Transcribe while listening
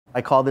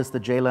I call this the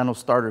Jay Leno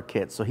starter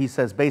kit. So he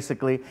says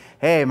basically,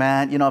 hey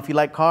man, if you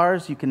like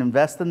cars, you can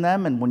invest in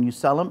them, and when you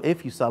sell them,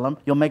 if you sell them,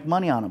 you'll make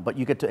money on them, but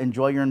you get to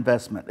enjoy your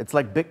investment. It's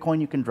like Bitcoin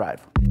you can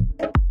drive.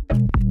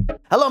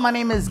 Hello, my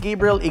name is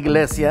Gabriel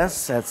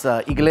Iglesias. That's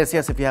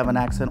Iglesias if you have an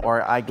accent,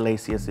 or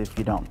Iglesias if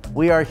you don't.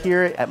 We are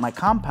here at my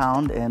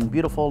compound in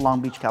beautiful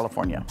Long Beach,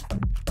 California.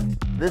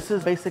 This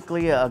is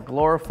basically a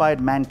glorified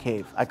man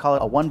cave. I call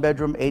it a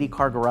 1-bedroom,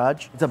 80-car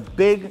garage. It's a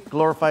big,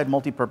 glorified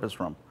multi-purpose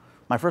room.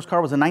 My first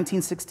car was a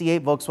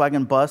 1968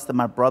 Volkswagen bus that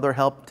my brother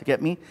helped to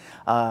get me.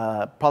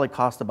 Probably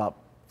cost about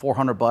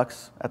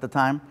 $400 at the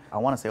time. I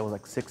want to say it was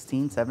like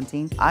 16,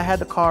 17. I had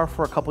the car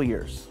for a couple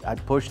years. I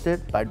pushed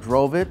it, I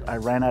drove it, I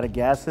ran out of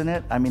gas in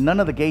it. I mean, none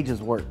of the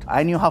gauges worked.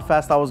 I knew how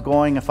fast I was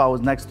going if I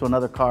was next to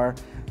another car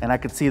and I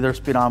could see their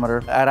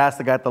speedometer. I'd ask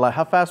the guy at the light,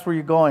 how fast were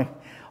you going?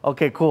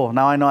 Okay, cool,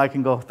 now I know I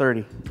can go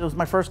 30. It was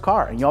my first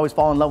car, and you always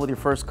fall in love with your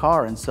first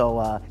car. And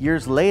so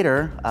years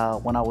later,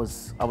 when I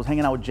was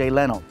hanging out with Jay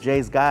Leno,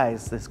 Jay's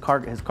guys, his car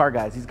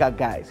guys, he's got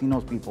guys, he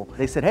knows people.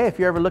 They said, hey, if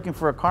you're ever looking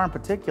for a car in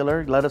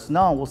particular, let us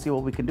know, and we'll see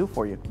what we can do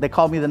for you. They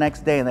called me the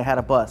next day and they had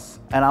a bus.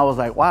 And I was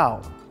like,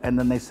 wow. And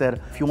then they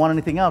said, if you want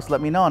anything else, let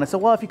me know. And I said,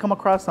 well, if you come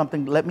across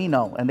something, let me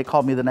know. And they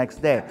called me the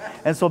next day.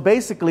 And so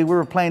basically, we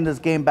were playing this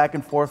game back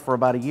and forth for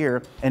about a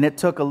year, and it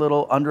took a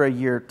little under a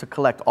year to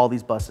collect all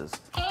these buses.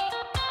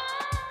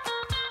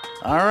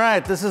 All right,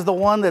 this is the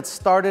one that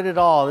started it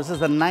all. This is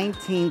a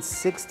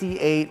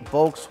 1968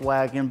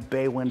 Volkswagen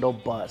bay window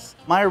bus.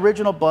 My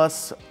original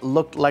bus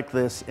looked like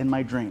this in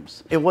my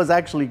dreams. It was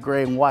actually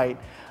gray and white,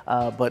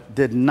 but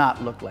did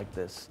not look like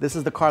this. This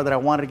is the car that I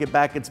wanted to get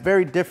back. It's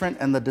very different,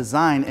 and the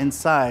design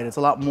inside, it's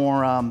a lot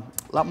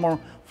more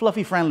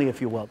fluffy friendly,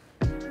 if you will.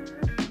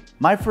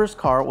 My first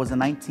car was a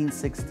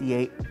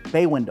 1968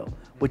 bay window,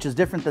 which is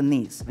different than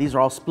these. These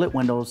are all split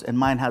windows, and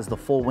mine has the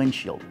full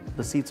windshield.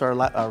 The seats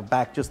are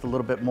back just a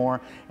little bit more,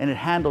 and it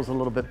handles a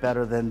little bit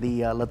better than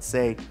the, let's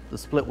say, the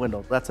split window.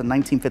 That's a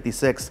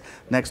 1956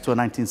 next to a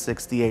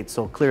 1968,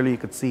 so clearly you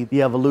could see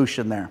the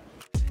evolution there.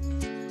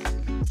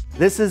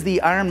 This is the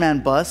Iron Man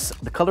bus.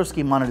 The color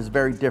scheme on it is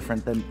very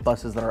different than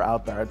buses that are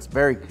out there. It's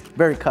very,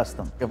 very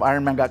custom. If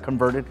Iron Man got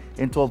converted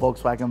into a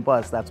Volkswagen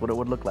bus, that's what it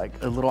would look like.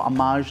 A little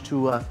homage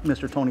to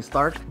Mr. Tony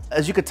Stark.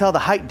 As you could tell, the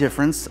height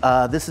difference,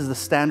 this is the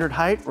standard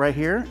height right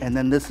here, and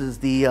then this is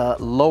the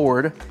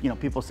lowered.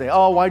 People say,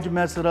 oh, why'd you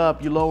mess it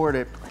up? You lowered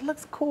it. It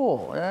looks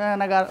cool.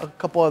 And I got a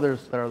couple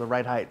others that are the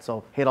right height,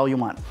 so hate all you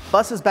want.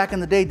 Buses back in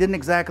the day didn't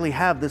exactly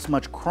have this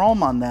much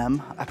chrome on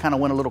them. I kind of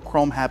went a little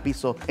chrome happy,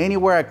 so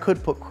anywhere I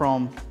could put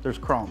chrome, there's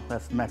chrome.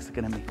 That's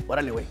Mexican in me. But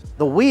anyway,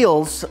 the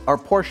wheels are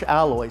Porsche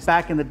alloys.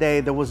 Back in the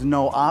day, there was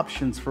no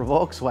options for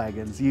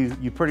Volkswagens.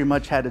 You pretty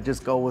much had to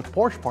just go with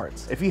Porsche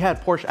parts. If you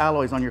had Porsche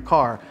alloys on your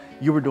car,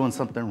 you were doing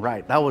something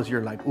right. That was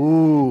your like,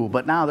 ooh.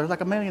 But now there's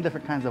like a million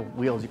different kinds of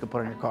wheels you could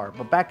put on your car.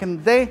 But back in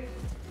the day,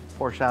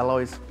 Porsche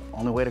alloys,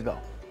 only way to go.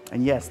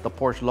 And yes, the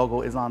Porsche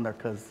logo is on there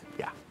because,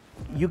 yeah.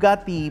 You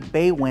got the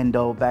bay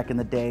window back in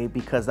the day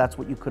because that's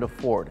what you could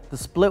afford. The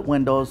split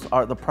windows,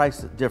 the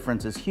price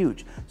difference is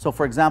huge. So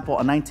for example,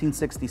 a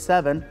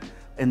 1967,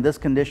 in this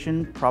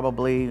condition,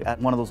 probably at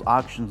one of those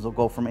auctions, will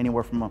go from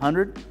anywhere from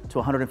 $100,000 to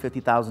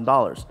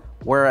 $150,000.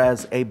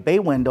 Whereas a bay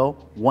window,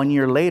 1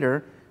 year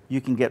later,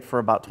 you can get for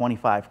about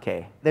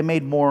 $25K. They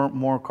made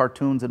more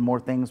cartoons and more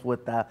things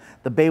with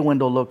the bay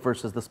window look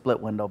versus the split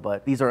window,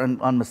 but these are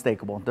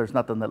unmistakable. There's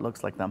nothing that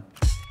looks like them.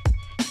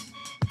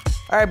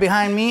 All right,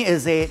 behind me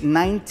is a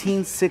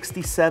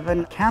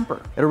 1967 camper.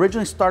 It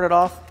originally started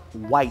off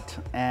white,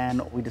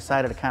 and we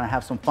decided to kind of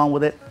have some fun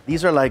with it.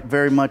 These are like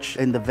very much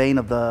in the vein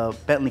of the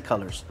Bentley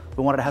colors.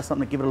 We wanted to have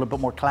something to give it a little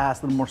bit more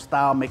class, a little more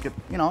style, make it,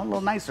 a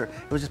little nicer.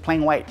 It was just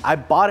plain white. I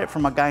bought it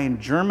from a guy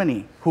in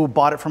Germany who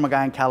bought it from a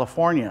guy in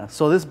California.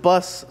 So this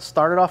bus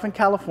started off in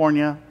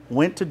California,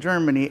 went to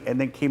Germany,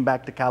 and then came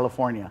back to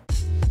California.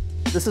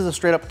 This is a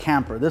straight up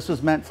camper. This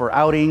was meant for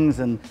outings,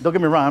 and don't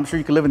get me wrong, I'm sure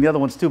you could live in the other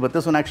ones too, but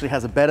this one actually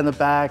has a bed in the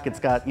back.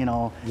 It's got,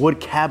 wood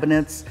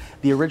cabinets.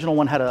 The original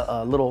one had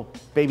a little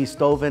baby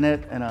stove in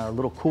it and a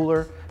little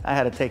cooler. I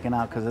had it taken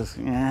out because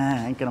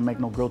I ain't gonna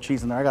make no grilled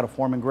cheese in there. I got a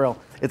Foreman grill.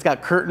 It's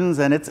got curtains,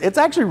 and it's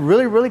actually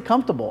really, really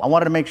comfortable. I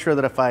wanted to make sure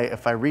that if I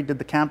redid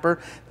the camper,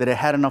 that it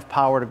had enough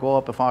power to go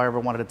up if I ever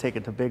wanted to take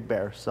it to Big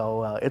Bear.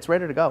 So it's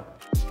ready to go.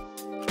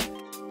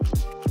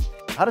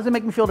 How does it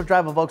make me feel to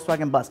drive a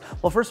Volkswagen bus?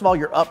 Well, first of all,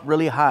 you're up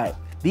really high.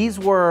 These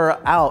were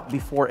out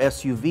before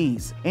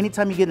SUVs.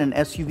 Anytime you get in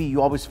an SUV,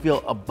 you always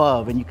feel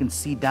above and you can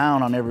see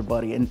down on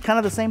everybody. And kind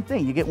of the same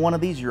thing. You get one of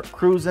these, you're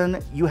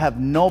cruising, you have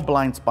no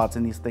blind spots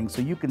in these things,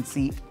 so you can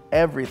see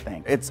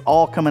everything. It's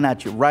all coming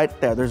at you right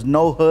there. There's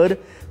no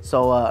hood.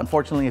 So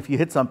unfortunately, if you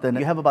hit something,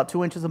 you have about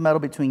 2 inches of metal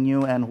between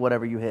you and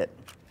whatever you hit.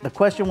 The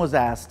question was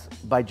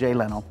asked by Jay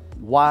Leno,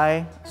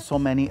 why so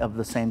many of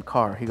the same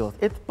car? He goes,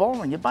 it's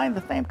boring. You're buying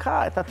the same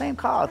car. It's the same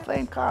car,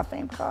 same car,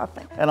 same car.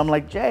 And I'm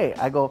like, Jay,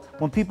 I go,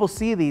 when people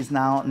see these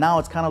now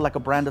it's kind of like a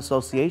brand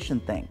association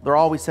thing. They're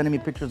always sending me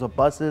pictures of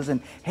buses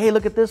and, hey,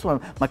 look at this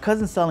one. My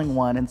cousin's selling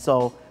one. And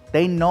so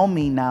they know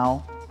me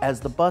now as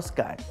the bus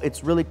guy.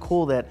 It's really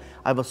cool that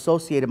I've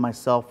associated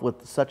myself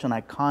with such an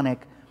iconic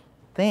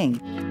thing.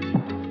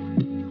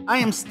 I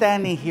am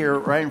standing here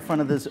right in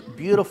front of this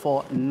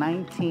beautiful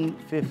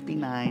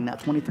 1959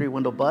 23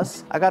 window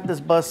bus. I got this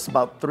bus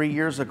about 3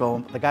 years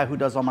ago. The guy who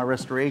does all my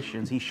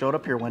restorations, he showed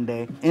up here one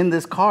day in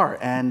this car,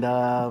 and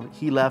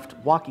he left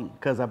walking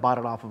because I bought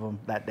it off of him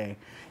that day.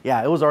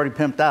 Yeah, it was already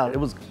pimped out. It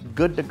was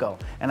good to go.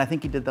 And I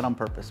think he did that on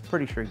purpose.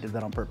 Pretty sure he did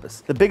that on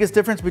purpose. The biggest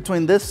difference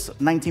between this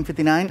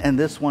 1959 and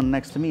this one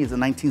next to me is a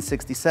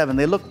 1967.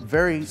 They look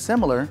very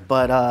similar,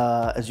 but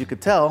as you could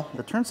tell,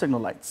 the turn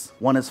signal lights.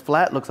 One is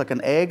flat, looks like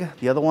an egg.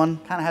 The other one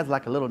kind of has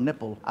like a little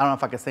nipple. I don't know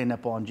if I can say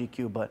nipple on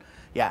GQ, but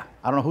yeah,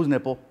 I don't know whose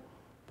nipple,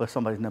 but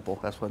somebody's nipple.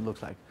 That's what it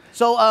looks like.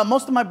 So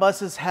most of my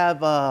buses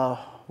have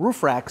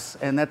roof racks,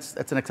 and that's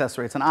an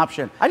accessory. It's an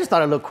option. I just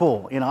thought it looked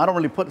cool. You know, I don't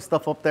really put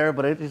stuff up there,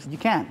 but you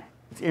can.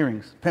 It's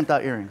earrings, pimped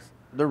out earrings.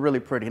 They're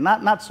really pretty.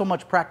 Not so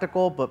much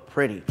practical, but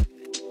pretty.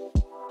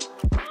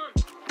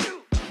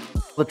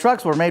 The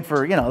trucks were made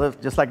for, you know,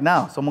 just like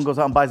now. Someone goes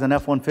out and buys an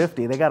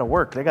F-150. They got to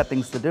work. They got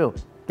things to do.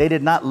 They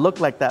did not look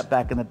like that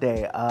back in the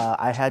day.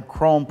 I had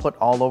chrome put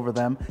all over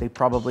them. They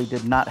probably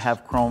did not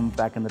have chrome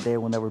back in the day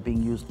when they were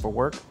being used for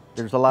work.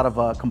 There's a lot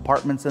of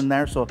compartments in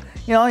there. So,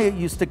 you know,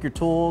 you stick your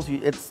tools.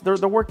 They're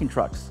working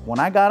trucks. When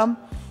I got them,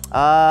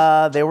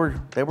 they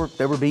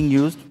were being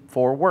used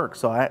for work.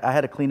 So I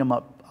had to clean them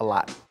up a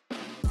lot.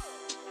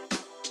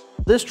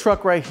 This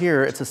truck right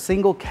here, it's a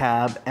single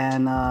cab,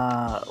 and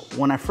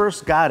when I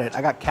first got it,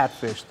 I got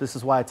catfished. This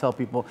is why I tell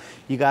people,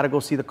 you gotta go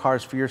see the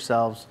cars for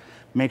yourselves.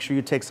 Make sure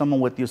you take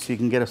someone with you so you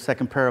can get a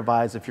second pair of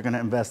eyes if you're gonna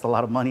invest a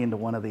lot of money into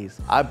one of these.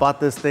 I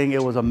bought this thing,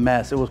 it was a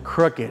mess. It was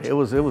crooked. It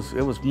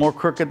was more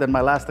crooked than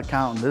my last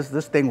accountant.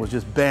 This thing was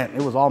just bent.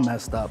 It was all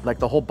messed up. Like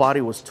the whole body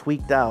was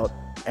tweaked out,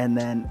 and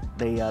then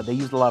they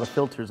used a lot of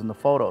filters in the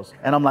photos.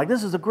 And I'm like,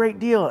 this is a great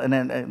deal.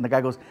 And the guy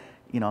goes,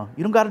 you know,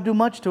 you don't gotta do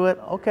much to it.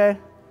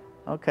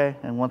 Okay,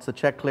 and once the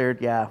check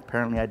cleared, yeah,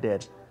 apparently I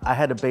did. I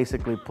had to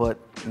basically put,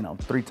 you know,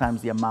 3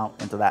 times the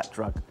amount into that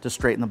truck to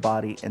straighten the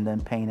body and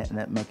then paint it and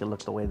then make it look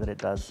the way that it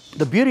does.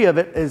 The beauty of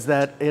it is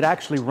that it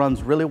actually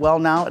runs really well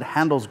now. It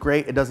handles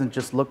great. It doesn't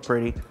just look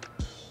pretty.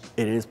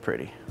 It is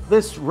pretty.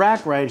 This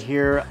rack right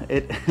here,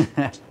 it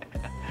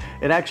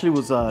actually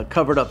was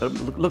covered up.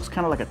 It looks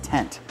kind of like a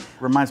tent.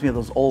 Reminds me of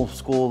those old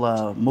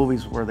school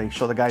movies where they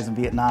show the guys in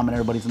Vietnam and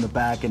everybody's in the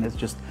back and it's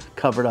just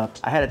covered up.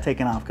 I had it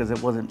taken off because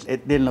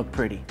it didn't look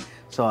pretty.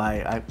 So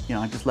I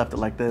just left it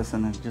like this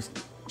and it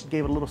just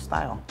gave it a little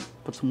style.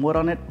 Put some wood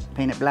on it,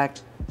 paint it black.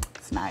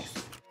 It's nice.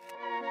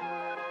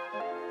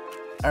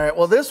 All right,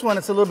 well this one,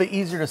 it's a little bit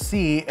easier to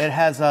see. It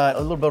has a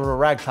little bit of a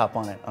rag top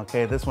on it,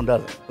 okay? This one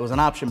doesn't. It was an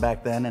option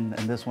back then, and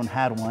this one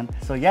had one.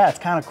 So yeah, it's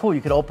kind of cool.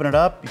 You could open it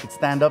up, you could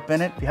stand up in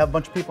it. If you have a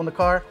bunch of people in the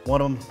car,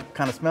 one of them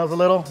kind of smells a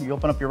little, you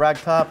open up your rag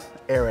top,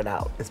 air it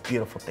out. It's a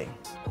beautiful thing.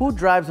 Who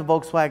drives a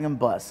Volkswagen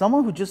bus?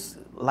 Someone who just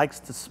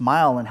likes to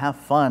smile and have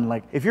fun.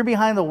 Like if you're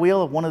behind the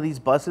wheel of one of these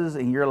buses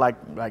and you're like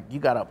you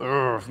got up,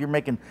 you're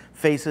making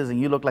faces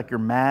and you look like you're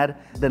mad,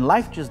 then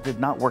life just did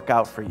not work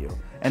out for you.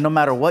 And no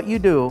matter what you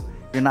do,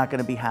 you're not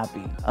gonna be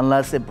happy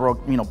unless it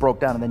broke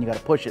down and then you gotta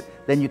push it.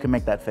 Then you can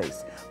make that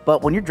face.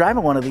 But when you're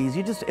driving one of these,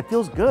 it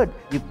feels good.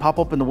 You pop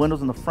open the windows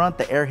in the front,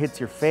 the air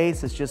hits your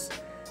face. It's just,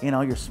 you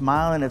know, you're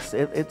smiling.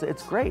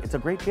 It's great. It's a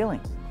great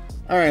feeling.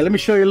 All right, let me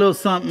show you a little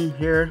something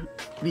here.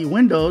 The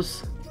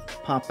windows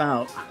pop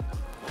out.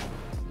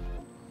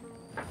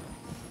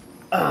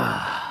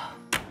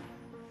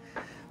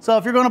 So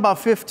if you're going about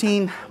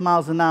 15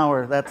 miles an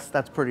hour,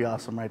 that's pretty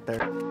awesome right there.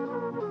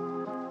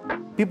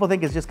 People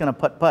think it's just gonna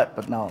putt-putt,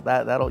 but no,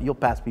 you'll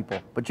pass people.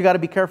 But you gotta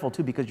be careful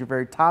too because you're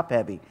very top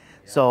heavy.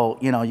 So,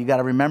 you know, you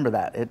gotta remember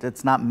that.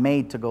 It's not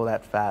made to go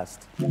that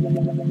fast.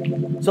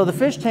 So the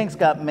fish tanks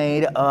got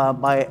made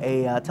by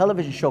a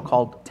television show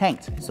called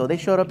Tanked. So they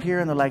showed up here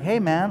and they're like, hey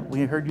man,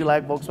 we heard you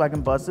like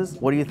Volkswagen buses.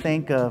 What do you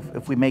think of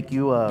if we make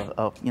you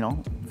a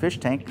fish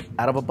tank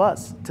out of a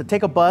bus? To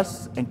take a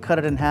bus and cut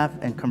it in half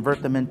and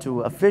convert them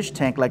into a fish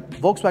tank, like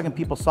Volkswagen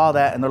people saw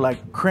that and they're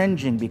like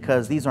cringing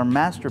because these are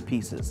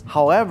masterpieces.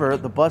 However,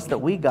 the bus that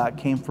we got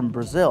came from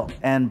Brazil,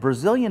 and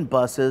Brazilian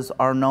buses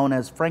are known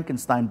as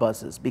Frankenstein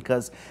buses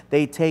because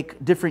they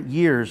take different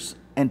years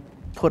and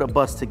put a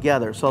bus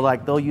together. So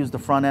like they'll use the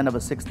front end of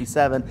a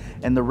 67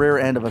 and the rear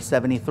end of a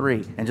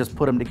 73 and just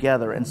put them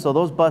together. And so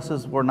those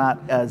buses were not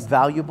as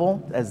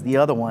valuable as the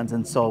other ones.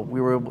 And so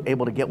we were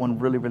able to get one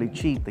really, really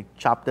cheap. They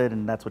chopped it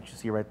and that's what you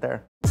see right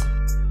there.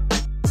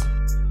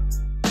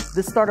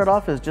 This started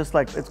off as just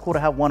like, it's cool to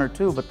have one or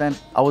two, but then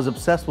I was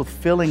obsessed with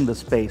filling the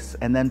space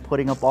and then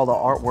putting up all the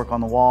artwork on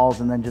the walls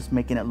and then just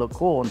making it look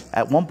cool. And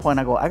at one point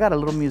I go, I got a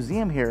little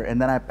museum here.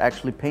 And then I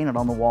actually painted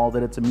on the wall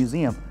that it's a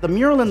museum. The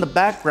mural in the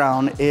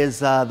background is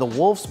the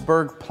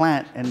Wolfsburg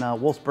plant in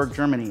Wolfsburg,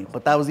 Germany.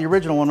 But that was the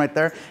original one right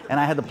there. And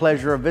I had the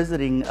pleasure of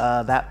visiting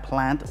that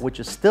plant,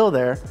 which is still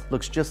there.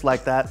 Looks just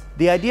like that.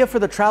 The idea for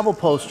the travel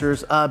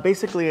posters,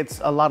 basically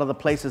it's a lot of the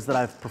places that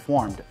I've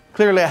performed.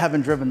 Clearly, I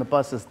haven't driven the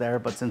buses there,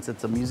 but since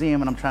it's a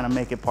museum and I'm trying to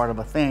make it part of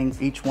a thing,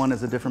 each one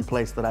is a different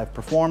place that I've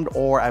performed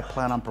or I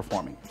plan on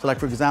performing. So like,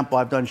 for example,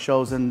 I've done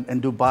shows in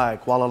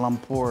Dubai, Kuala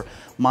Lumpur,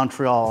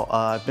 Montreal.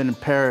 I've been in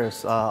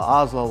Paris,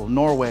 Oslo,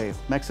 Norway,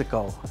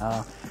 Mexico.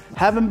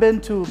 Haven't been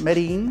to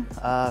Medellin,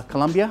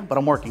 Colombia, but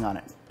I'm working on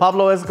it.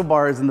 Pablo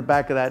Escobar is in the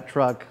back of that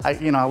truck. I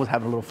was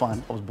having a little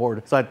fun. I was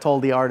bored. So I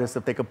told the artist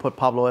if they could put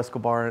Pablo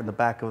Escobar in the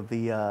back of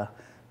the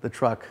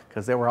truck,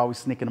 because they were always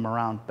sneaking him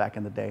around back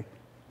in the day.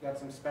 Got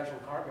some special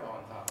cargo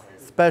on top there.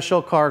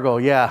 Special cargo,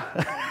 yeah.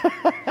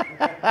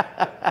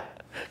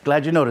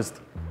 Glad you noticed.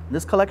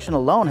 This collection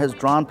alone has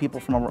drawn people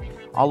from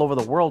all over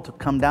the world to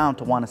come down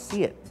to want to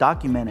see it,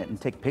 document it, and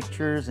take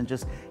pictures and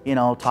just,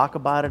 talk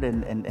about it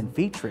and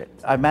feature it.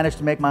 I've managed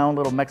to make my own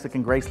little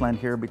Mexican Graceland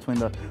here between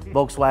the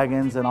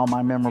Volkswagens and all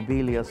my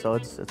memorabilia, so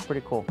it's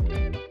pretty cool.